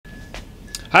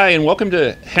Hi, and welcome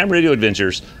to Ham Radio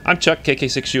Adventures. I'm Chuck,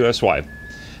 KK6USY.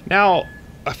 Now,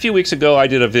 a few weeks ago, I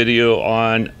did a video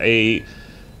on a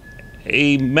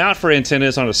mount for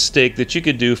antennas on a stake that you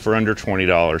could do for under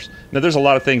 $20. Now, there's a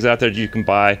lot of things out there that you can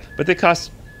buy, but they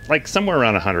cost like somewhere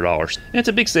around $100. And it's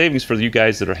a big savings for you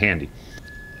guys that are handy.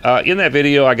 In that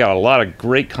video, I got a lot of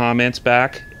great comments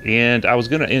back, and I was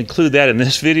going to include that in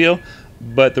this video,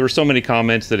 but there were so many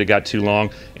comments that it got too long,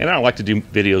 and I don't like to do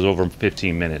videos over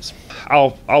 15 minutes.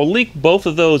 I'll link both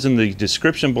of those in the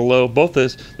description below, both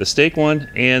the stake one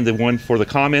and the one for the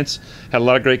comments. Had a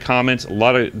lot of great comments, a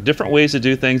lot of different ways to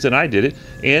do things than I did it,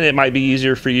 and it might be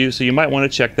easier for you, so you might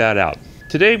want to check that out.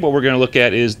 Today what we're going to look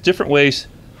at is different ways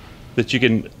that you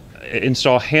can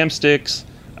install Hamsticks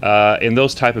and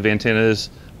those type of antennas,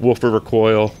 Wolf River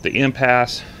coil, the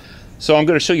impasse. So I'm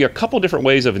going to show you a couple different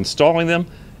ways of installing them,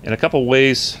 and a couple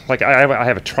ways, like I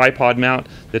have a tripod mount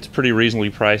that's pretty reasonably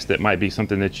priced that might be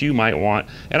something that you might want,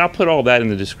 and I'll put all that in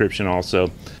the description also.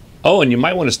 Oh, and you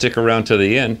might want to stick around to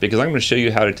the end because I'm going to show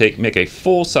you how to make a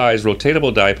full-size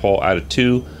rotatable dipole out of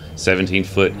two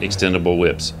 17-foot extendable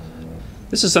whips.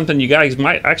 This is something you guys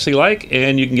might actually like,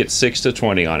 and you can get 6 to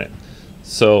 20 on it.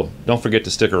 So don't forget to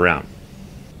stick around.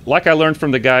 Like I learned from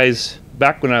the guys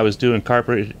back when I was doing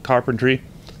carpentry,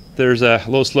 there's a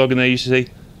little slogan they used to say,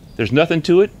 "There's nothing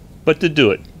to it but to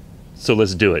do it." So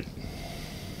let's do it.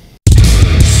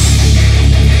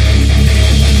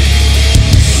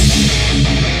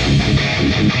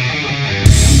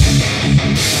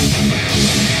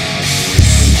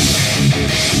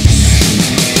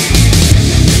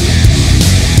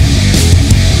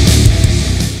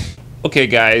 Okay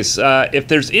guys, if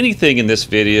there's anything in this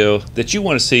video that you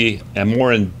want to see a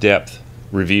more in-depth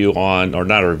review on, or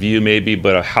not a review maybe,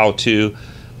 but a how-to,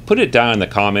 put it down in the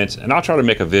comments and I'll try to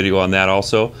make a video on that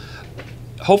also.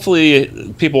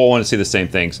 Hopefully people will want to see the same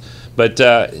things, but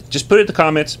just put it in the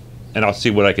comments and I'll see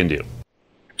what I can do.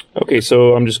 Okay,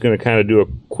 so I'm just going to kind of do a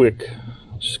quick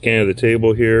scan of the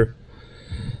table here.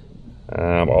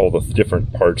 All the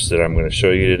different parts that I'm going to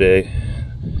show you today.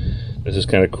 This is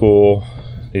kind of cool.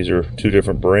 These are two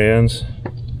different brands.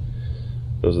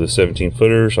 Those are the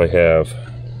 17-footers. I have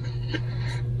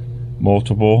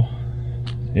multiple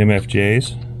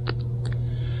MFJs.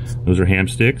 Those are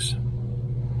Hamsticks.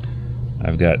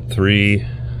 I've got 3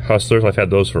 Hustlers. I've had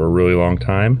those for a really long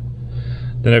time.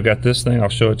 Then I've got this thing. I'll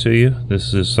show it to you.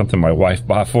 This is something my wife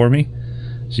bought for me.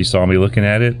 She saw me looking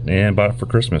at it and bought it for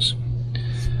Christmas.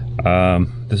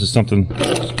 This is something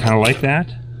kind of like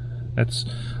that. That's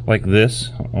like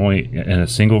this, only in a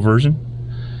single version.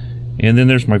 And then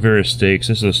there's my various stakes.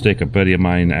 This is a stake a buddy of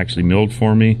mine actually milled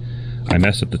for me. I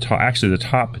messed up the top. Actually, the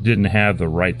top didn't have the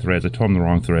right threads. I told him the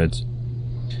wrong threads.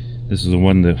 This is the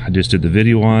one that I just did the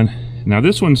video on. Now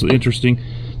this one's interesting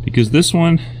because this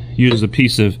one uses a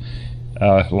piece of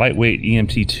lightweight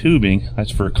EMT tubing.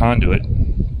 That's for a conduit.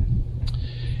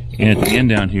 And at the end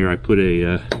down here, I put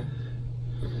a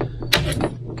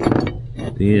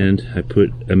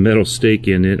metal stake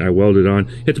in it. I welded on.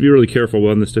 You have to be really careful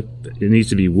welding this stuff. It needs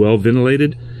to be well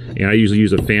ventilated, and I usually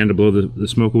use a fan to blow the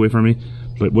smoke away from me.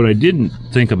 But what I didn't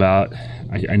think about,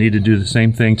 I need to do the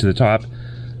same thing to the top.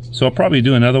 So I'll probably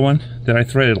do another one that I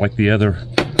threaded like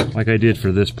I did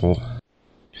for this pole.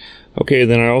 Okay,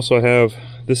 then I also have,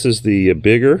 this is the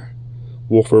bigger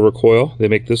Wolf River coil. They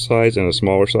make this size and a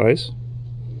smaller size.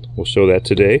 We'll show that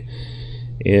today.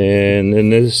 And then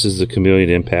this is the chameleon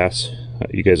impasse.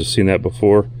 You guys have seen that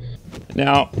before.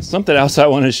 Now, something else I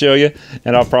want to show you,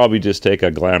 and I'll probably just take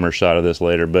a glamour shot of this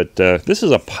later, but this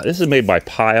is made by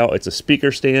Pile. It's a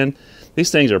speaker stand. These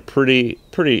things are pretty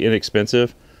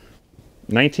inexpensive.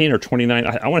 19 or 29,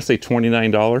 I want to say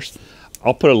 $29.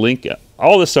 I'll put a link,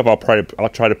 all this stuff I'll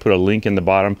try to put a link in the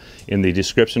bottom in the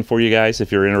description for you guys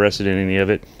if you're interested in any of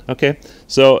it. Okay,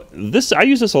 so this, I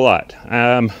use this a lot.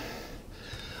 I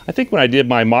think when I did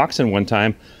my Moxon one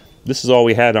time, this is all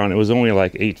we had on. It was only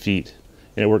like 8 feet,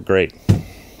 and it worked great.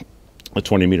 A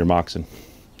 20-meter Moxon.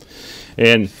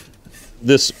 And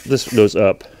this goes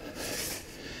up.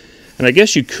 And I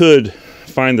guess you could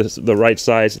find the right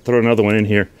size, throw another one in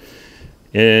here,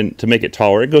 and to make it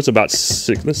taller. It goes about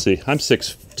 6, let's see, I'm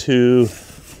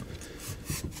 6'2",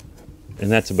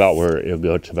 and that's about where it'll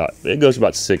go to about, it goes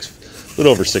about 6, a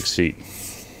little over 6 feet.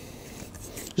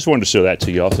 Just wanted to show that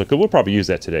to you also, because we'll probably use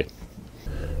that today.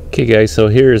 Okay guys, so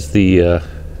here's the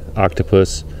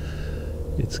octopus.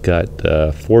 It's got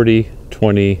 40,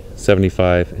 20,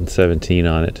 75, and 17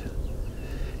 on it.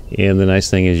 And the nice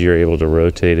thing is you're able to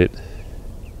rotate it.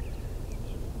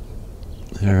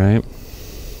 All right.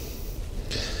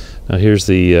 Now here's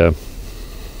the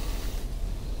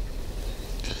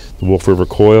Wolf River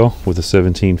coil with a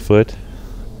 17-foot.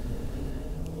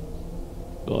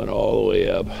 Going all the way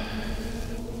up.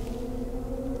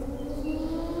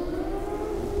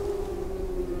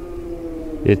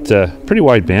 It's pretty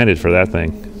wide banded for that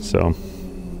thing, so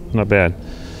not bad.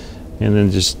 And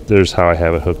then just there's how I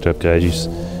have it hooked up, guys.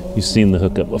 You've seen the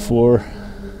hookup before.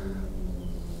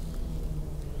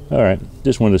 All right,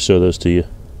 just wanted to show those to you.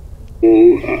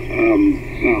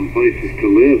 Places to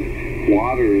live,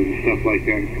 water and stuff like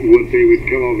that. What they would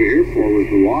come over here for was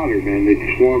the water, man.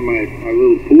 They'd swarm my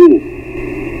little pool.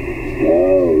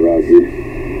 Oh, Roger.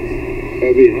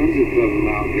 There'd be hundreds of them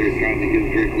out there trying to get a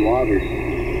drink of water.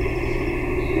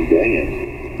 Dang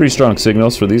it. Pretty strong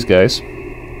signals for these guys.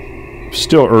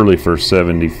 Still early for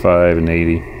 75 and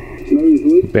 80.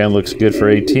 The band looks good for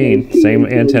 18. Same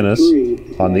antennas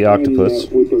on the Octopus.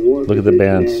 Look at the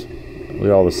bands. Look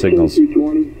at all the signals.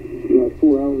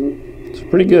 It's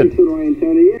pretty good.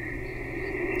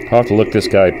 I'll have to look this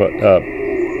guy up.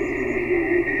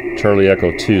 Charlie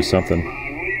Echo 2 something.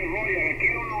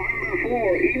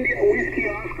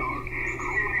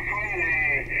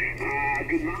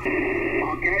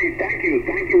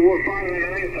 Thank you. We're fine.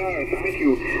 Thank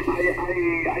you. I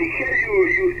hear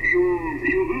you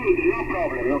good. No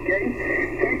problem. Okay.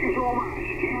 Thank you so much.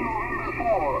 Kilo November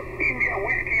 4, India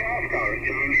Whiskey Oscar,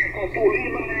 Charlie Echo 2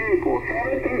 Lima Echo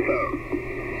 7 sir.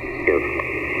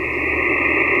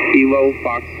 Kilo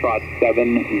Foxtrot 7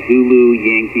 Zulu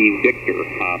Yankee Victor.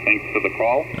 Thanks for the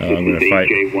call. I'm going to fight.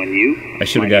 I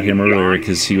should have got him earlier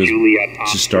because he was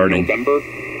just starting. November.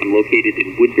 I'm located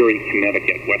in Woodbury,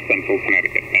 Connecticut, West Central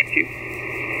Connecticut. Thank you.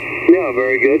 Yeah,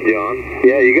 very good, John.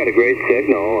 Yeah, you got a great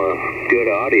signal, good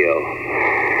audio.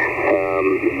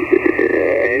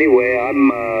 Anyway,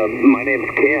 my name's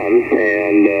Ken,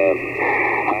 and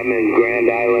I'm in Grand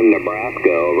Island, Nebraska.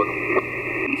 Over.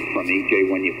 From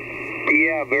AJ1U.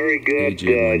 Yeah, very good,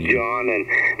 John. And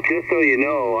just so you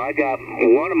know, I got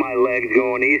one of my legs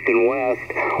going east and west,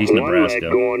 one leg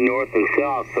going north and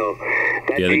south. So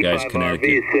that G5RV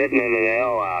is sitting in an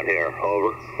L out here.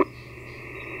 Over.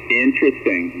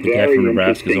 Interesting. The guy from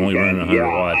Nebraska is only running 100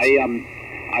 watts.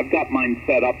 I've got mine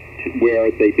set up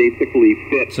where they basically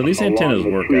fit. So these antennas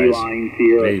work, guys.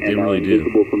 They really do.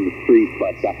 From the street,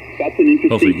 but that's an interesting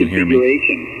Hopefully you can hear me.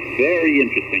 Very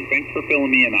interesting. Thanks for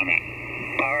filling me in on that.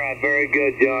 All right, very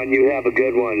good, John. You have a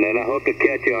good one, and I hope to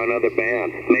catch you on other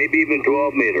bands, maybe even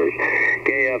 12 meters.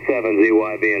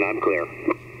 KF7ZYV, and I'm clear.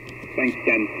 Thanks,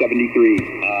 Ken. 73.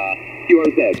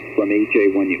 QRZ from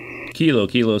AJ1U.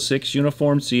 Kilo 6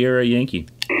 Uniform Sierra Yankee.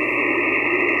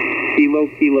 Kilo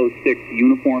 6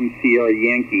 Uniform Sierra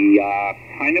Yankee.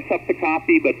 Kind of tough to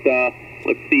copy, but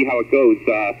let's see how it goes.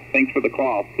 Thanks for the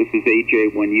call. This is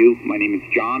AJ1U. My name is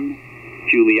John.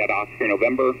 Juliet Oscar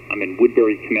November. I'm in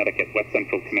Woodbury, Connecticut, West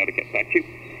Central Connecticut. Back to you.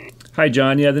 Hi,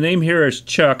 John. Yeah, the name here is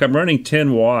Chuck. I'm running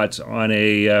 10 watts on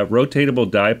a rotatable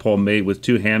dipole made with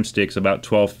 2 Hamsticks about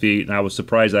 12 feet, and I was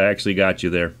surprised I actually got you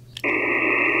there.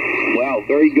 Well,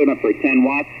 very good for 10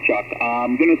 watts, Chuck.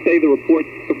 I'm going to say the report's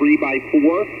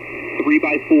 3x4.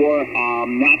 3x4,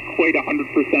 not quite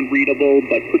 100% readable,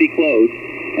 but pretty close.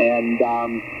 And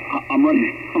I'm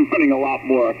running a lot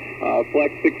more.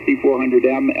 Flex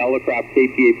 6400M, Elecraft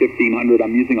KPA 1500.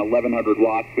 I'm using 1100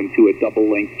 watts into a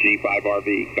double-length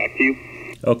G5RV. Back to you.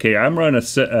 Okay, I'm running a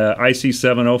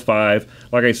IC705.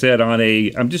 Like I said,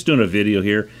 I'm just doing a video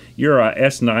here. You're a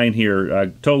S9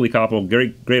 here, totally coupled,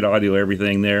 great audio,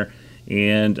 everything there.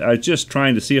 And I was just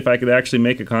trying to see if I could actually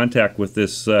make a contact with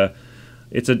this.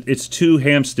 It's 2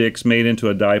 Hamsticks made into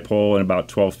a dipole and about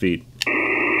 12 feet.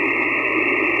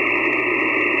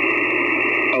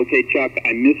 Okay, Chuck,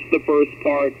 I missed the first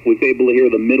part, was able to hear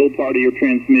the middle part of your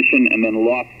transmission, and then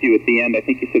lost you at the end. I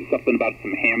think you said something about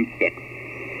some Hamsticks.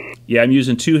 Yeah, I'm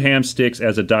using 2 Hamsticks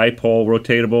as a dipole,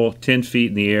 rotatable, 10 feet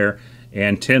in the air,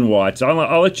 and 10 watts.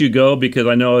 I'll let you go because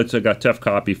I know it's got tough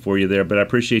copy for you there, but I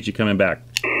appreciate you coming back.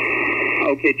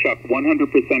 Okay, Chuck,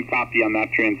 100% copy on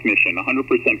that transmission.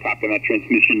 100% copy on that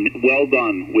transmission. Well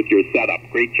done with your setup.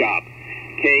 Great job.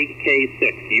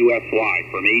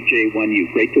 KK6USY from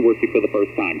AJ1U. Great to work with you for the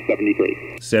first time.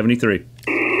 73. 73.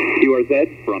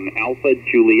 QRZ from Alpha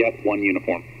Juliet 1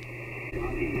 Uniform.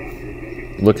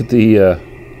 Look at the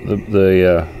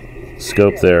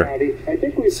scope there.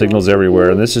 Signals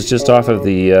everywhere, and this is just off of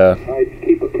the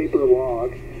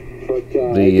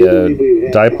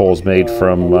dipoles made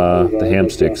from the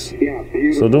Hamsticks.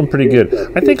 So doing pretty good.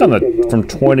 I think on from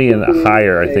 20 and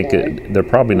higher, I think they're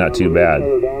probably not too bad.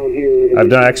 I've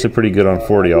done actually pretty good on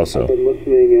 40 also. I've been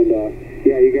listening, and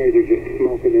yeah, you guys are just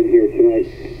smoking in here tonight.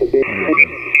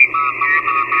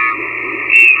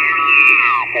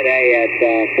 Today at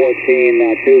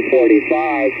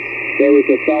 14:245, there was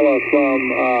a fellow from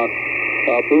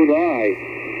Brunei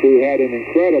who had an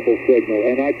incredible signal,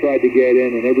 and I tried to get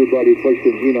in, and everybody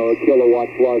pushing, you know, a kilowatt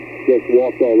plus just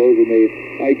walked all over me.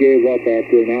 I gave up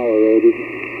after an hour over.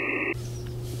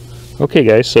 Okay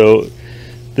guys, so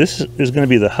this is going to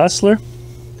be the Hustler.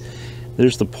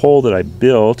 There's the pole that I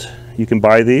built. You can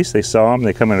buy these, they sell them,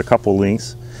 they come in a couple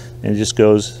lengths, and it just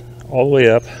goes all the way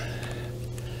up.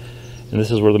 And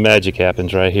this is where the magic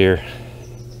happens, right here.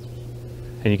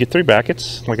 And you get 3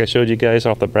 brackets, like I showed you guys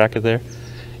off the bracket there.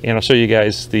 And I'll show you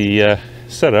guys the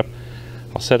setup.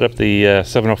 I'll set up the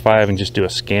 705 and just do a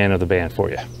scan of the band for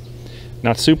you.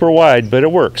 Not super wide, but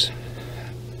it works.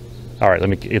 All right, let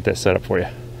me get that set up for you.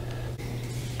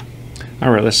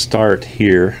 All right, let's start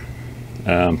here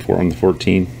on the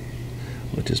 14.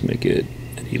 We'll just make it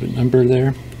an even number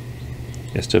there.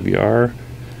 SWR,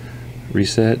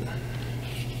 reset.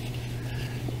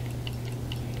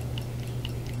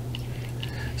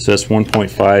 So that's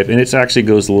 1.5, and it actually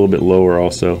goes a little bit lower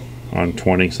also on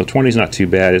 20. So 20 is not too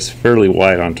bad. It's fairly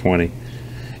wide on 20.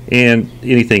 And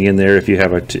anything in there, if you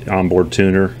have a onboard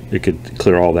tuner, it could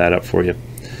clear all that up for you.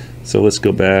 So let's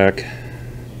go back.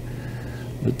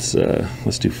 Let's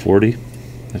do 40.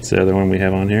 That's the other one we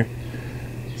have on here.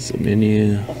 So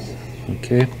menu,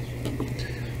 okay.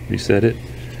 Reset it.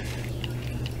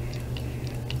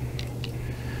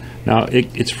 Now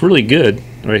it's really good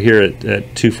right here at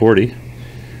 240.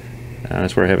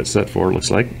 That's where I have it set for, it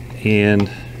looks like. And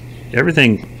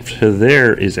everything to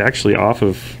there is actually off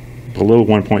of below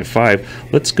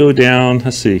 1.5. Let's go down,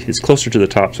 let's see, it's closer to the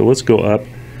top, so let's go up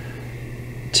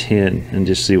 10 and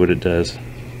just see what it does.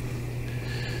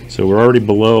 So we're already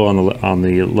below on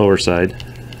the lower side.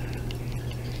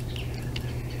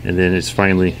 And then it's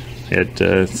finally at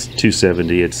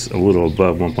 270, it's a little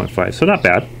above 1.5, so not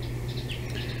bad.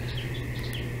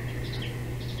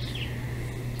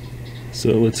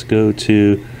 So let's go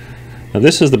to, now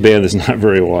this is the band that's not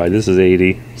very wide. This is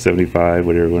 80, 75,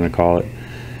 whatever you want to call it.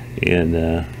 And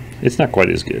it's not quite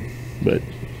as good, but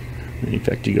in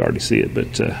fact you can already see it,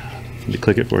 but let me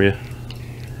click it for you.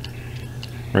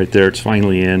 Right there, it's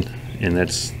finally in, and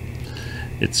it's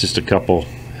just a couple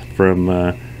from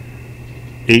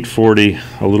 840,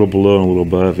 a little below and a little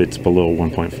above. It's below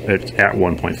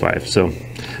 1.5, so,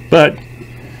 but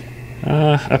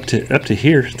up to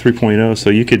here 3.0,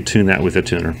 so you could tune that with a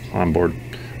tuner on board.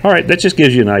 All right, that just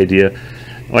gives you an idea.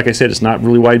 Like I said, it's not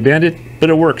really wide banded,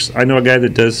 but it works. I know a guy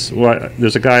that does, well,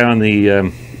 there's a guy on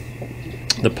the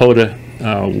POTA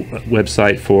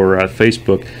website for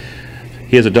Facebook.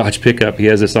 He has a Dodge pickup. He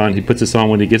has this on, he puts this on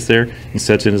when he gets there and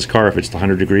sets in his car. If it's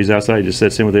 100 degrees outside, he just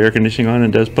sets in with the air conditioning on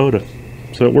and does POTA.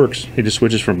 So it works. He just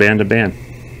switches from band to band.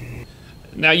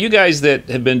 Now, you guys that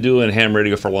have been doing ham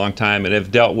radio for a long time and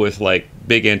have dealt with like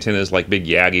big antennas like big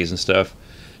Yagis and stuff,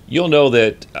 you'll know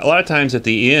that a lot of times at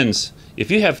the ends, if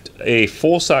you have a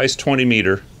full-size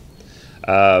 20-meter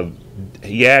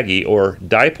Yagi or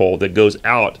dipole that goes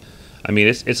out, I mean,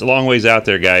 it's a long ways out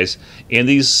there, guys. And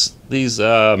these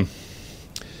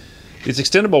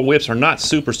extendable whips are not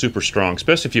super strong,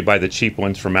 especially if you buy the cheap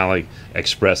ones from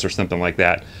AliExpress or something like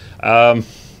that.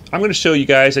 I'm going to show you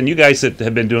guys, and you guys that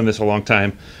have been doing this a long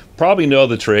time probably know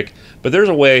the trick, but there's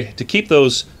a way to keep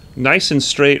those nice and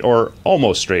straight, or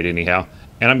almost straight anyhow,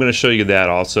 and I'm going to show you that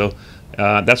also.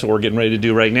 That's what we're getting ready to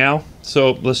do right now,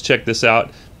 so let's check this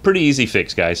out. Pretty easy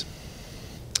fix, guys.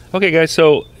 Okay guys,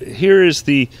 so here is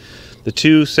the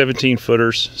two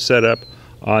 17-footers set up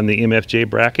on the MFJ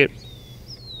bracket,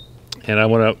 and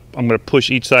I'm gonna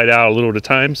push each side out a little at a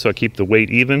time so I keep the weight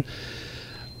even.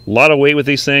 A lot of weight with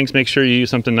these things. Make sure you use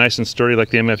something nice and sturdy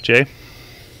like the MFJ.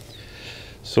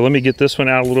 So let me get this one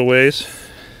out a little ways.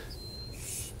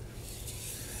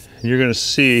 And you're going to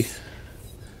see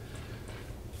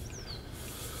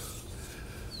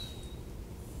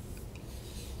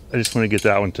I just want to get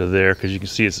that one to there because you can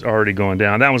see it's already going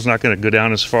down. That one's not going to go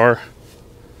down as far.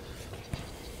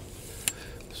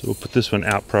 So we'll put this one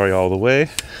out probably all the way.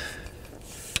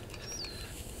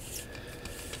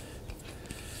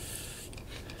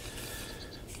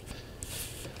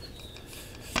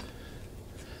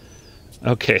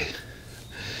 Okay,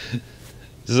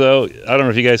 so I don't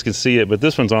know if you guys can see it, but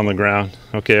this one's on the ground,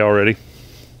 okay, already.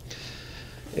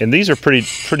 And these are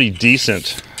pretty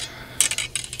decent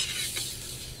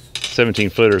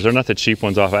 17-footers. They're not the cheap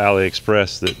ones off of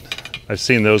AliExpress that I've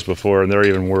seen those before, and they're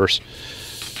even worse.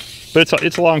 But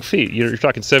it's long feet. You're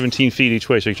talking 17 feet each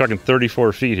way, so you're talking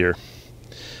 34 feet here,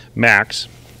 max.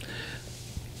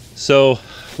 So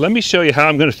let me show you how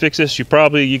I'm going to fix this. You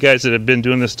guys that have been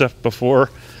doing this stuff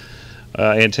before,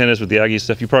 antennas with the Yagi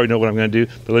stuff, you probably know what I'm going to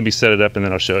do, but let me set it up and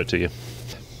then I'll show it to you.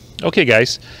 Okay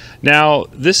guys, now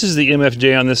this is the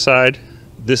MFJ on this side,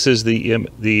 this is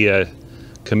the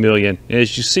chameleon. And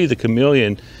as you see, the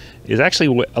chameleon is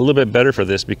actually a little bit better for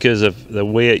this because of the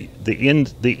way the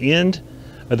end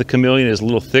of the chameleon is a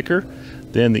little thicker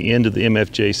than the end of the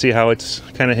MFJ. See how it's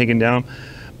kind of hanging down?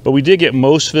 But we did get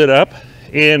most of it up,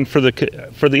 and for the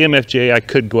MFJ, I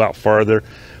could go out farther,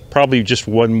 probably just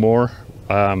one more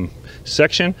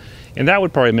section, and that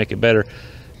would probably make it better.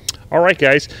 All right,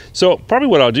 guys. So probably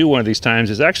what I'll do one of these times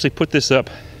is actually put this up.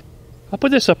 I'll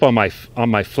put this up on my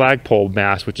flagpole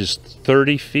mast, which is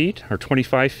 30 feet or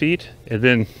 25 feet, and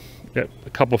then a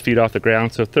couple feet off the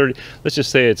ground. So 30. Let's just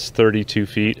say it's 32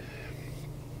 feet,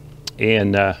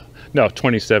 and no,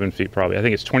 27 feet probably. I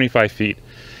think it's 25 feet,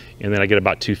 and then I get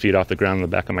about 2 feet off the ground in the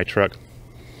back of my truck.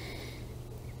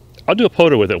 I'll do a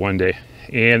photo with it one day,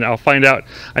 and I'll find out.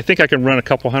 I think I can run a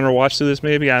couple 100 watts to this,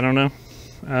 maybe. I don't know.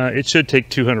 It should take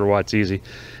 200 watts easy,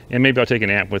 and maybe I'll take an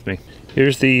amp with me.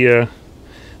 Here's the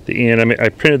end. I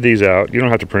printed these out. You don't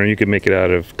have to print them. You can make it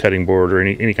out of cutting board or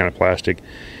any kind of plastic.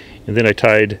 And then I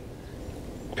tied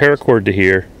paracord to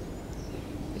here,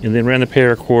 and then ran the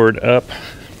paracord up,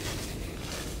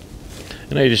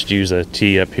 and I just use a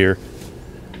T up here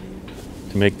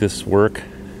to make this work,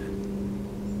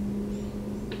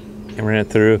 and ran it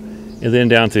through, and then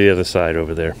down to the other side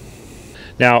over there.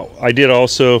 Now I did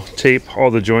also tape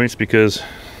all the joints because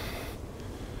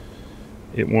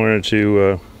it wanted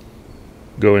to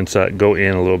go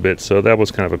in a little bit, so that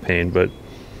was kind of a pain. But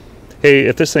hey,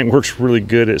 if this thing works really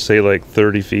good at say like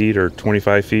 30 feet or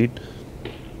 25 feet,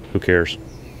 who cares?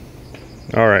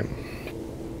 All right.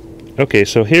 Okay,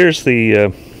 so here's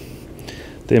the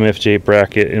MFJ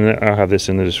bracket, and I'll have this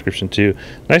in the description too.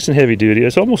 Nice and heavy duty.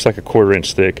 It's almost like a 1/4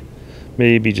 inch thick,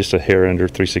 maybe just a hair under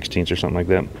 3/16 or something like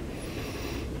that.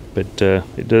 But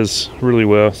it does really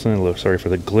well. So, sorry for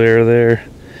the glare there.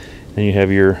 And you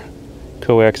have your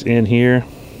coax in here.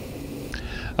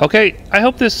 Okay, I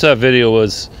hope this video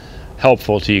was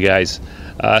helpful to you guys,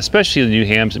 especially the new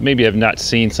hams that maybe have not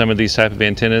seen some of these type of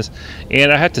antennas.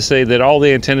 And I have to say that all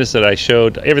the antennas that I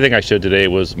showed, everything I showed today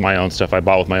was my own stuff I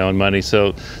bought with my own money,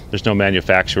 so there's no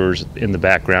manufacturers in the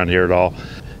background here at all.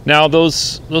 Now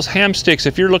those Hamsticks,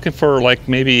 if you're looking for like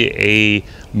maybe a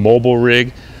mobile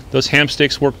rig, those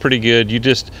Hamsticks work pretty good.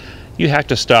 You have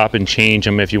to stop and change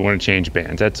them if you want to change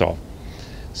bands, that's all.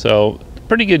 So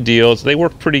pretty good deals. They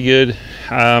work pretty good.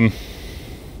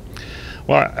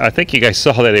 Well, I think you guys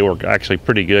saw that they work actually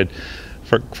pretty good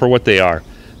for what they are.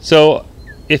 So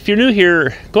if you're new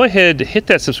here, go ahead, hit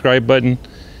that subscribe button,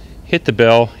 hit the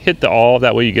bell, hit the all,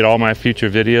 that way you get all my future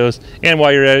videos. And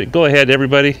while you're at it, go ahead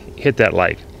everybody, hit that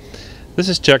like. This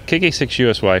is Chuck,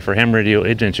 KK6USY for Ham Radio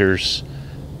Adventures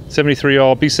 73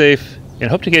 all. Be safe, and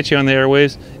hope to catch you on the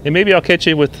airwaves, and maybe I'll catch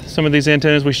you with some of these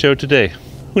antennas we showed today.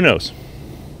 Who knows?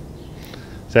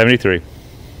 73.